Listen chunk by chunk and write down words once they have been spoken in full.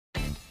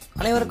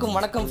அனைவருக்கும்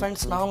வணக்கம்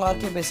ஃப்ரெண்ட்ஸ். நான் உங்கள்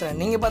ஆர்கே பேசுகிறேன்.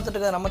 நீங்கள் பார்த்துட்டு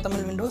இருக்க நம்ம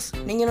தமிழ் விண்டோஸ்.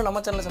 நீங்களும் நம்ம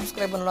சேனலை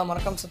சப்ஸ்கிரைப் பண்ணலாம்,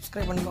 மறக்காம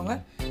சப்ஸ்கிரைப் பண்ணிக்கோங்க.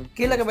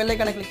 கீழே இருக்க பெல்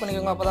ஐகானை கிளிக்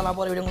பண்ணிக்கோங்க. அப்போ தான் நான்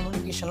போகிற வீடியோ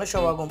நோட்டிஃபிகேஷனில்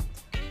ஷோ ஆகும்.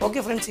 ஓகே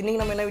ஃப்ரெண்ட்ஸ், இன்றைக்கி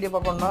நம்ம என்ன வீடியோ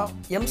பார்க்கணும்னா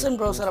mCent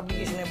ப்ரௌசர்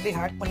அப்ளிகேஷன் எப்படி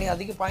ஹேக் பண்ணி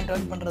அதிக பாயிண்ட்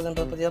ஏர்ன்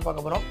பண்ணுறதுன்றத பற்றி தான்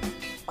பார்க்க போகிறோம்.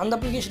 அந்த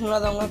அப்ளிகேஷன்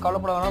இல்லாதவங்க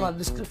கவலைப்பட வேணாம், நான்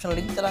டிஸ்கிரிப்ஷன்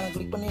லிங்க் தராங்க,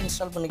 கிளிக் பண்ணி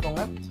இன்ஸ்டால்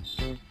பண்ணிக்கோங்க.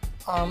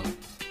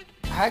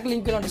 ஹேக்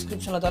லிங்க் நான்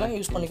டிஸ்கிரிப்ஷனில் தரேன்,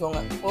 யூஸ்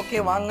பண்ணிக்கோங்க. ஓகே,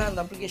 வாங்க அந்த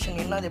அப்ளிகேஷன்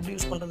என்ன, அது எப்படி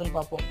யூஸ் பண்ணுறதுன்னு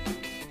பார்ப்போம்.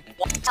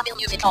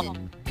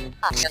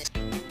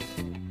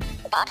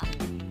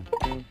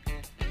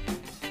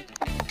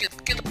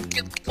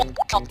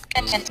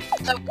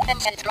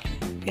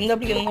 இந்த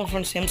அப்ளிகேஷன் தான்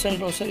ஃப்ரெண்ட்ஸ் mCent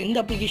ப்ரௌசர். இந்த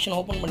அப்ளிகேஷன்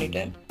ஓப்பன்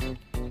பண்ணிட்டு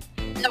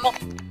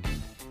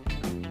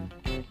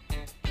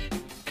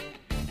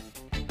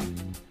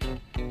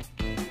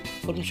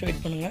ஒரு நிமிஷம்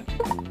வெயிட் பண்ணுங்க.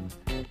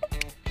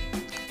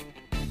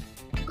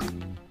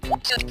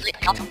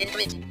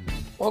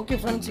 ஓகே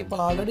ஃப்ரெண்ட்ஸ், இப்போ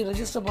நான் ஆல்ரெடி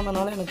ரெஜிஸ்டர்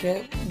பண்ணனால எனக்கு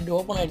இப்படி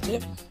ஓப்பன் ஆகிடுச்சு.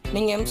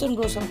 நீங்கள் mCent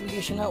ப்ரௌசர்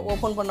அப்ளிகேஷனை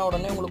ஓப்பன் பண்ண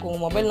உடனே உங்களுக்கு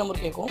உங்கள் மொபைல் நம்பர்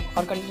கேட்கும்.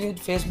 ஆர் கண்டினியூ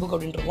ஃபேஸ்புக்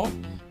அப்படின்னு இருக்கும்.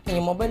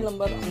 நீங்கள் மொபைல்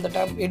நம்பர் அந்த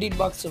டேப் எடிட்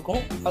பாக்ஸ்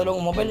இருக்கும், அதில்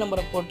உங்கள் மொபைல்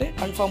நம்பரை போட்டு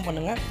கன்ஃபார்ம்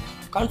பண்ணுங்கள்.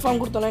 கன்ஃபார்ம்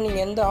கொடுத்தோன்னே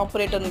நீங்கள் எந்த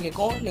ஆப்ரேட்டர்னு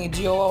கேட்கும். நீங்கள்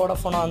ஜியோவா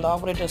வோடாஃபோனா அந்த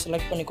ஆப்ரேட்டர்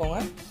செலக்ட் பண்ணிக்கோங்க.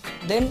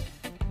 தென்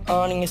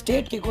நீங்கள்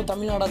ஸ்டேட் கேட்கும்,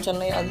 தமிழ்நாடா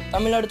சென்னை. அது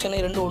தமிழ்நாடு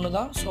சென்னை ரெண்டு ஒன்று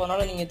தான். ஸோ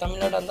அதனால் நீங்கள்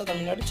தமிழ்நாடாக இருந்தால்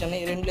தமிழ்நாடு,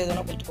 சென்னை ரெண்டுல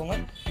எதுனா கொடுத்துக்கோங்க.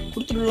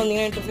 கொடுத்துட்டு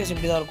வந்தீங்கன்னா இன்டர்ஃபேஸ்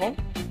இப்படி தான் இருக்கும்.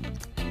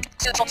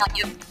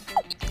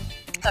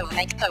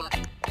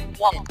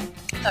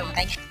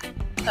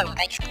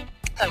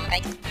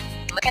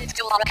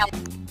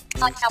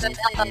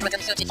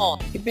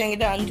 இப்போ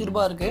என்கிட்ட 5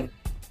 ரூபா இருக்குது.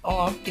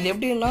 இது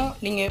எப்படின்னா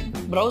நீங்கள்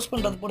ப்ரௌஸ்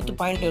பண்ணுறது பொறுத்து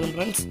பாயிண்ட் வரும்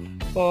ஃப்ரெண்ட்ஸ்.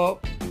 இப்போது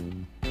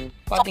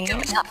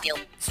பார்த்தீங்கன்னா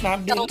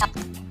Snapdeal,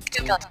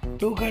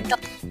 டூகட்,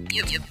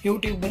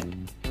 YouTube,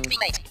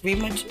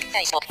 விமேஜ்,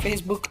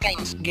 Facebook,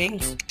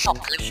 games,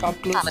 ShopClues,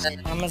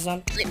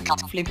 Amazon,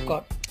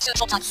 Flipkart.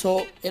 So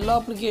எல்லா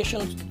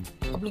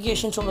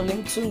அப்ளிகேஷன்ஸோட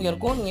லிங்க்ஸும் இங்கே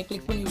இருக்கும். நீங்கள்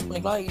கிளிக் பண்ணி யூஸ்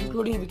பண்ணிக்கலாம்.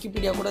 இன்க்ளூடிங்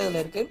விக்கிபீடியா கூட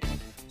இதில் இருக்குது.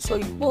 ஸோ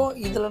இப்போது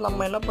இதில் நம்ம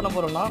என்ன பண்ண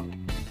போகிறோம்னா,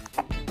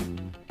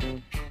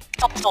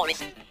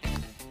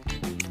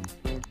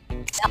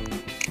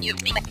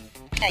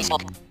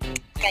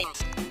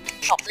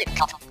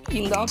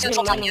 இந்த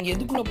ஆப்ஷனில் நீங்கள்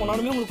எதுக்குள்ளே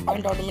போனாலுமே உங்களுக்கு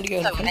பாயிண்ட்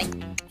ஆட்டோமேட்டிக்காக இருக்கும்.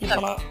 இப்போ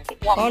நான்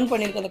ஆன்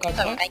பண்ணியிருக்கிறத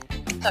காட்டுறேன்.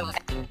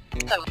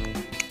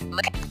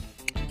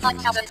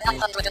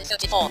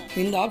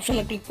 இந்த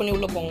ஆப்ஷனை கிளிக் பண்ணி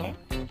உள்ளே போங்க.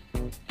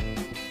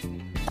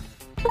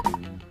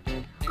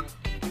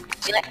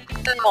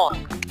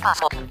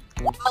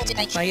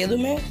 நான்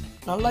எதுவுமே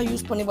நல்லா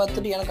யூஸ் பண்ணி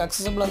பார்த்துட்டு எனக்கு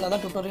அக்சசபிளாக இருந்தால்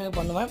தான் டுட்டோரியல்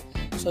பண்ணுவேன்.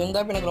 ஸோ இந்த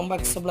ஆப் எனக்கு ரொம்ப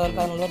அக்சசபிளாக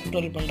இருக்குது, அதனால தான்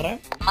டுட்டோரியல் பண்ணுறேன்.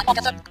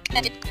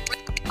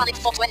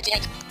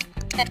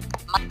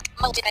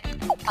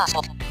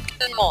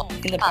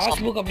 இந்த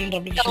பாஸ்புக் அப்படின்ற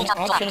அப்ளிகேஷன்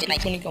ஆப்ஷனை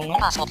கிளிக் பண்ணிக்கோங்க.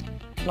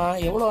 நான்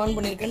எவ்வளோ ஆன்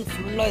பண்ணியிருக்கேன்னு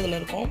ஃபுல்லாக இதில்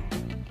இருக்கும்.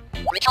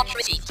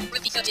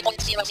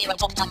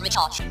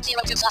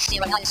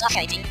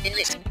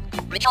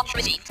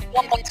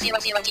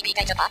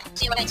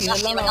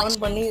 இதெல்லாம்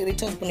ஆன் பண்ணி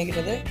ரீசார்ஜ்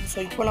பண்ணிக்கிறது. ஸோ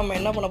இப்போ நம்ம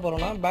என்ன பண்ண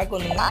போகிறோம்னா, பேக்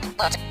வந்துங்க.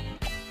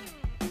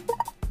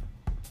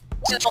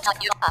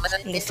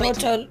 இந்த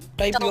சர்ச் ஆர்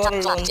டைப்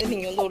யூஆர்எல் வந்து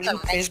நீங்கள் வந்து ஒரு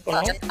லிங்க் பேஸ்ட்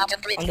பண்ணணும்.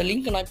 அந்த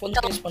லிங்க் நான் இப்போ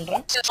வந்து பேஸ்ட்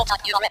பண்ணுறேன்.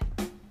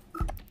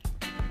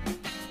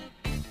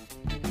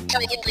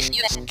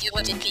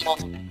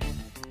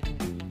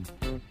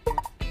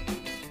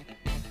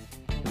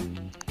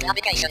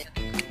 Navigation,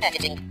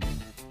 editing,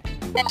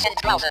 mCent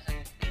browser,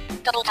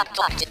 double tap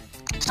to active,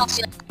 start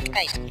select,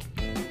 paste.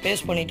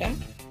 Paste பண்ணிட்டேன்.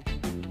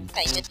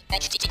 Pasted,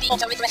 http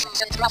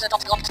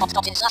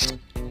auto-browser.blogspot.in/.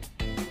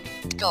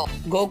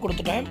 கோ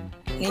கொடுத்துட்டேன்.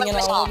 நீங்கள்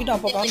நான் உங்ககிட்ட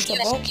அப்போ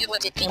காமிச்சப்போ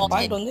என்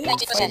பாயிண்ட் வந்து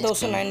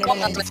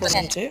 5994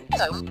 இருந்துச்சு.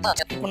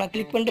 இப்போ நான்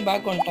கிளிக் பண்ணிட்டு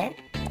பேக் வந்துட்டேன்.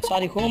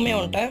 சாரி, ஹோமே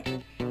வந்துட்டேன்.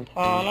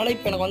 அதனால்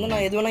இப்போ எனக்கு வந்து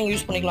நான் எது வேணால்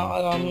யூஸ் பண்ணிக்கலாம்.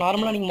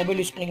 நார்மலாக நீங்கள் மொபைல்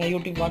யூஸ் பண்ணிக்கலாம்,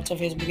 யூடியூப், வாட்ஸ்அப்,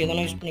 ஃபேஸ்புக்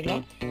எதனா யூஸ்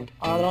பண்ணிக்கலாம்.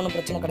 அதெல்லாம் ஒன்றும்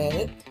பிரச்சனை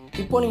கிடையாது.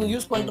 இப்போது நீங்கள்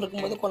யூஸ் பண்ணிட்டு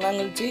இருக்கும்போது கொஞ்ச நேரம்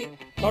கழிச்சு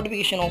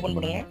நோட்டிஃபிகேஷன் ஓப்பன்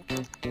பண்ணுங்கள்.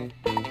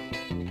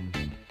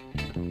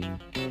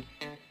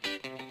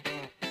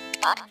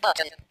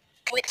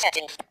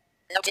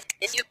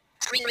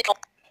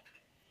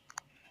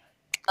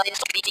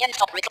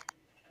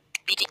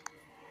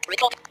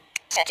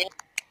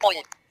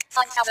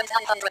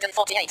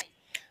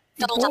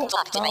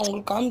 நான்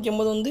உங்களுக்கு காமிக்கும்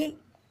போது வந்து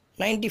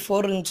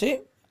 94 இருந்துச்சு,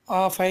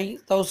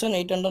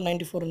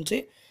 5894 இருந்துச்சு.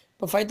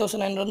 இப்போ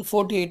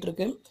 5948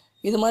 இருக்குது.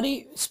 இது மாதிரி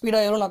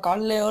ஸ்பீடாக ஏறும். நான்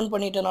காலையில் ஏர்ன்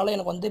பண்ணிட்டனால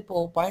எனக்கு வந்து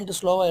இப்போது பாயிண்ட்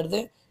ஸ்லோவாகிடுது.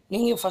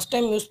 நீங்கள் ஃபஸ்ட்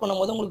டைம் யூஸ்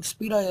பண்ணும்போது உங்களுக்கு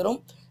ஸ்பீடாக ஏறும்.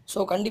 ஸோ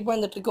கண்டிப்பாக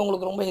இந்த ட்ரிக்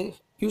உங்களுக்கு ரொம்ப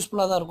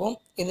யூஸ்ஃபுல்லாக தான் இருக்கும்.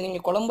 இது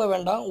நீங்கள் குழம்ப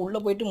வேண்டாம். உள்ளே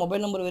போய்ட்டு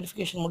மொபைல் நம்பர்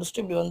வெரிஃபிகேஷன்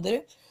முடிச்சுட்டு இப்படி வந்து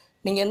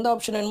நீங்கள் எந்த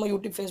ஆப்ஷன் வேணுமோ,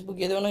 யூடியூப்,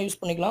 ஃபேஸ்புக் எது வேணால் யூஸ்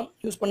பண்ணிக்கலாம்.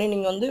 யூஸ் பண்ணி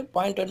நீங்கள் வந்து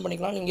பாயிண்ட் ஏர்ன்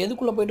பண்ணிக்கலாம். நீங்கள்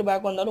எதுக்குள்ளே போய்ட்டு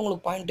பேக் வந்தாலும்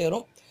உங்களுக்கு பாயிண்ட்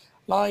ஏறும்.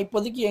 நான்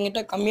இப்போதைக்கு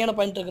என்கிட்ட கம்மியான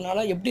பாயிண்ட் இருக்கனால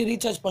எப்படி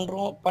ரீசார்ஜ்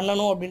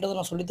பண்ணணும் அப்படின்றத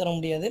நான் சொல்லித்தர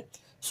முடியாது.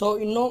 ஸோ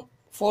இன்னும்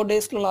 4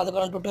 டேஸில் நான்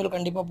அதுக்கான டுட்டோரியல்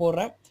கண்டிப்பாக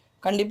போடுறேன்.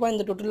 கண்டிப்பாக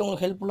இந்த டுட்டோரியல்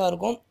உங்களுக்கு ஹெல்ப்ஃபுல்லாக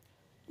இருக்கும்.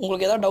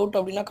 உங்களுக்கு எதாவது டவுட்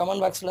அப்படின்னா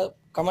கமெண்ட் பாக்ஸில்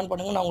கமெண்ட்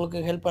பண்ணுங்கள், நான்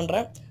உங்களுக்கு ஹெல்ப்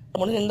பண்ணுறேன்.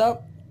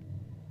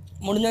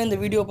 முடிஞ்சால் இந்த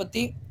வீடியோ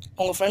பற்றி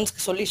உங்கள்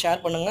ஃப்ரெண்ட்ஸ்க்கு சொல்லி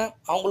ஷேர் பண்ணுங்கள்,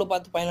 அவங்களும்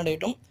பார்த்து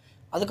பயனடையட்டும்.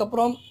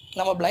 அதுக்கப்புறம்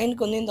நம்ம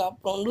பிளைண்டுக்கு வந்து இந்த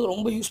ஆப் வந்து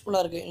ரொம்ப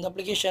யூஸ்ஃபுல்லாக இருக்குது. இந்த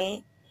அப்ளிகேஷன்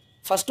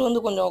ஃபஸ்ட்டு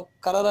வந்து கொஞ்சம்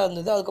கலராக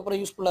இருந்தது, அதுக்கப்புறம்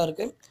யூஸ்ஃபுல்லாக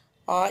இருக்குது.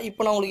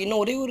 இப்போ நான் உங்களுக்கு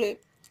இன்னும் ஒரே ஒரு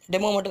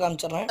டெமோ மட்டும்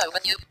காமிச்சிடுறேன்.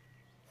 Overview.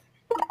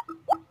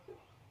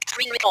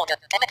 Screen recorder.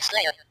 MX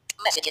layer.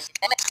 Messages.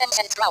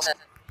 mCent browser.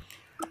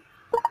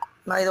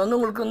 நான் இதை வந்து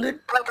உங்களுக்கு வந்து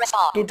Progress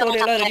bar. Double tap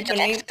டுட்டோரியலாக to ready enter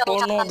பண்ணி text. Double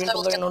tap போடணும் and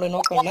அப்படின்றது scroll என்னோட to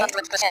நோக்கம் இல்லை.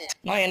 100%.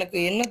 நான் எனக்கு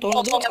என்ன Port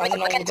தோணுதோ photo அதை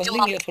with நான் append உங்களுக்கு to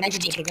வந்து இங்கே hub. சொல்லி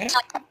Entity. கொடுத்துட்ருக்கேன்.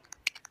 Type.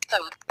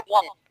 Code.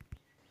 1.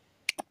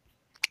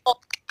 Oh,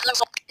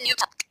 close up. New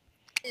tab.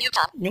 New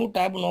tab. New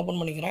டேப்னு open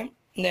பண்ணிக்கிறேன்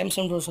இந்த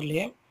mCent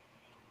ப்ரௌசர்லேயே.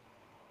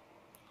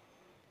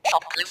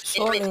 Shop clue.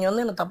 ஸோ நீங்கள்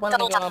வந்து என்ன தப்பாக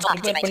Double tap நினைக்கலாம், to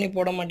ப்ரிப்பேர் activate. பண்ணி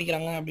போட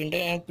மாட்டேங்கிறாங்க அப்படின்ட்டு.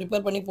 எனக்கு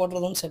ப்ரிப்பேர் பண்ணி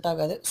போடுறதும் செட்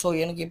ஆகாது. ஸோ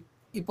எனக்கு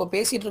இப்போ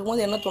பேசிகிட்டு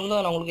இருக்கும்போது என்ன தோணுதோ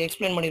நான் உங்களுக்கு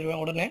எக்ஸ்பிளைன்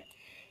பண்ணிடுவேன் உடனே.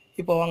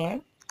 இப்போ வாங்க.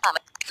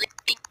 Hammer. Flip.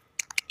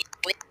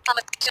 With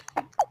hammer.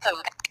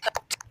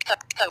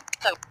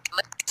 Home.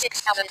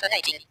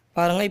 6018.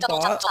 பாருங்கள் இப்போ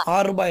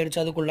 ₹6 ஆயிடுச்சு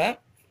அதுக்குள்ளே.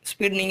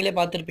 ஸ்பீட் நீங்களே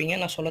பார்த்துருப்பீங்க,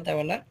 நான் சொல்ல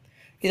தேவையில்ல.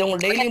 இது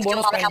உங்களுக்கு டெய்லியும்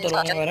போனஸ் பாயிண்ட்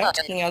தருவாங்க வேறு,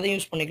 நீங்கள் அதையும்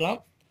யூஸ் பண்ணிக்கலாம்.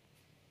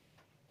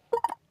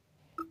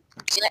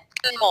 Select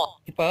earn more.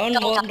 இப்போ earn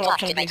Double tap மோர்ன்ற to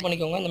option activate. Click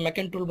பண்ணிக்கோங்க இந்த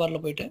மெக்கன் டூல்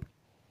பாரில் போயிட்டு.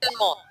 Earn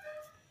more.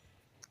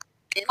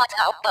 Invite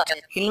now button.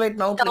 Invite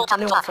now Double click tap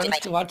பண்ணி to உங்கள் activate.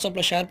 ஃப்ரெண்ட்ஸ்க்கு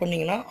வாட்ஸ்அப்பில் ஷேர்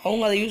பண்ணிங்கன்னா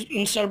அவங்க அதை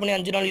இன்ஸ்டால் பண்ணி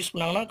 5 நாள் யூஸ்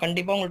பண்ணாங்கன்னா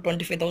கண்டிப்பாக உங்களுக்கு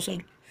 25,000,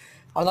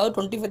 அதாவது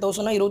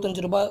 25,000னா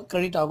 ₹25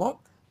 கிரெடிட் ஆகும்.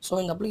 ஸோ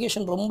இந்த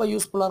அப்ளிகேஷன் ரொம்ப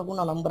யூஸ்ஃபுல்லாக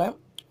இருக்கும்னு நான் நம்புகிறேன்.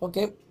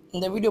 ஓகே,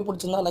 இந்த வீடியோ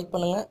பிடிச்சிருந்தா லைக்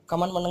பண்ணுங்கள்,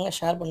 கமெண்ட் பண்ணுங்கள்,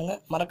 ஷேர் பண்ணுங்கள்.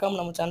 மறக்காமல்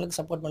நம்ம சேனலுக்கு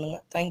சப்போர்ட்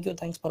பண்ணுங்கள். தேங்க்யூ,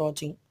 தேங்க்ஸ் ஃபார்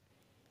வாட்சிங்.